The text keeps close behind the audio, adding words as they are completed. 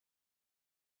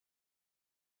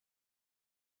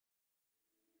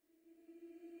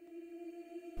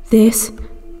This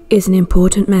is an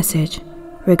important message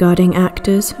regarding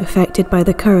actors affected by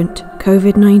the current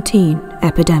COVID-19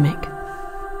 epidemic.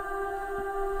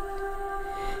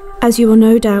 As you will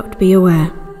no doubt be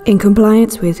aware, in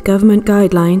compliance with government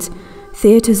guidelines,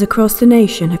 theatres across the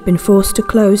nation have been forced to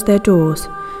close their doors,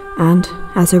 and,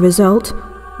 as a result,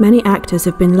 many actors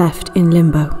have been left in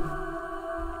limbo.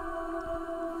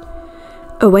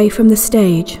 Away from the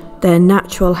stage, their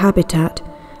natural habitat,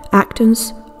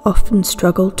 actors often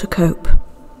struggle to cope.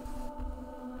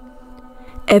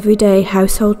 Everyday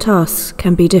household tasks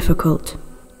can be difficult.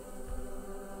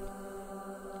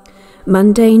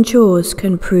 Mundane chores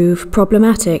can prove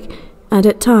problematic and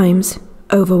at times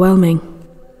overwhelming.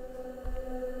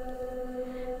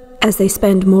 As they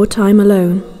spend more time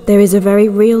alone, there is a very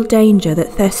real danger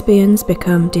that thespians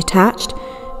become detached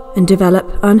and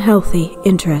develop unhealthy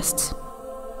interests.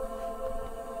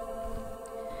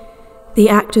 The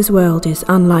actors' world is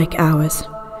unlike ours,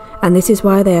 and this is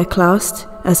why they are classed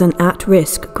as an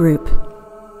at-risk group.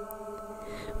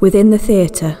 Within the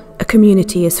theatre, a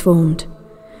community is formed.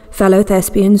 Fellow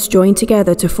thespians join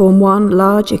together to form one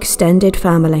large extended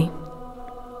family.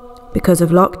 Because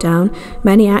of lockdown,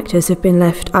 many actors have been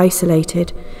left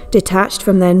isolated, detached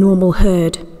from their normal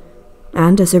herd,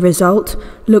 and as a result,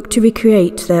 look to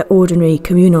recreate their ordinary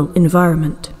communal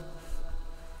environment.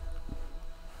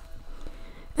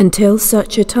 Until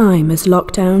such a time as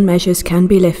lockdown measures can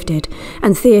be lifted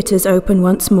and theatres open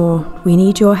once more, we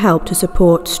need your help to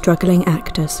support struggling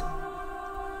actors.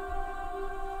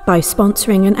 By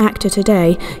sponsoring an actor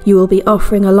today, you will be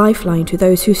offering a lifeline to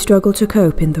those who struggle to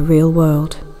cope in the real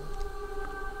world.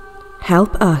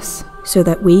 Help us so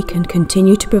that we can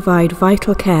continue to provide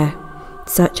vital care,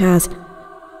 such as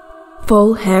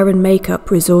full hair and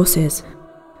makeup resources,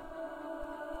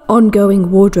 ongoing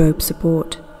wardrobe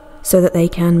support, so that they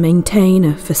can maintain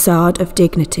a facade of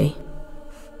dignity,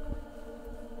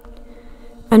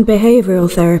 and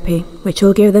behavioural therapy, which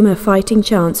will give them a fighting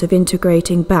chance of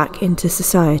integrating back into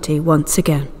society once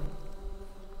again.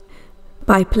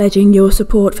 By pledging your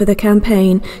support for the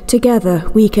campaign, together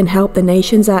we can help the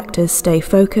nation's actors stay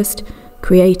focused,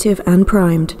 creative and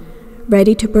primed,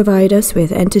 ready to provide us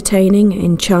with entertaining,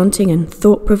 enchanting and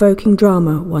thought-provoking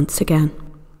drama once again.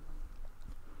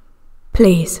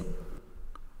 Please,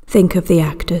 think of the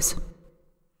actors.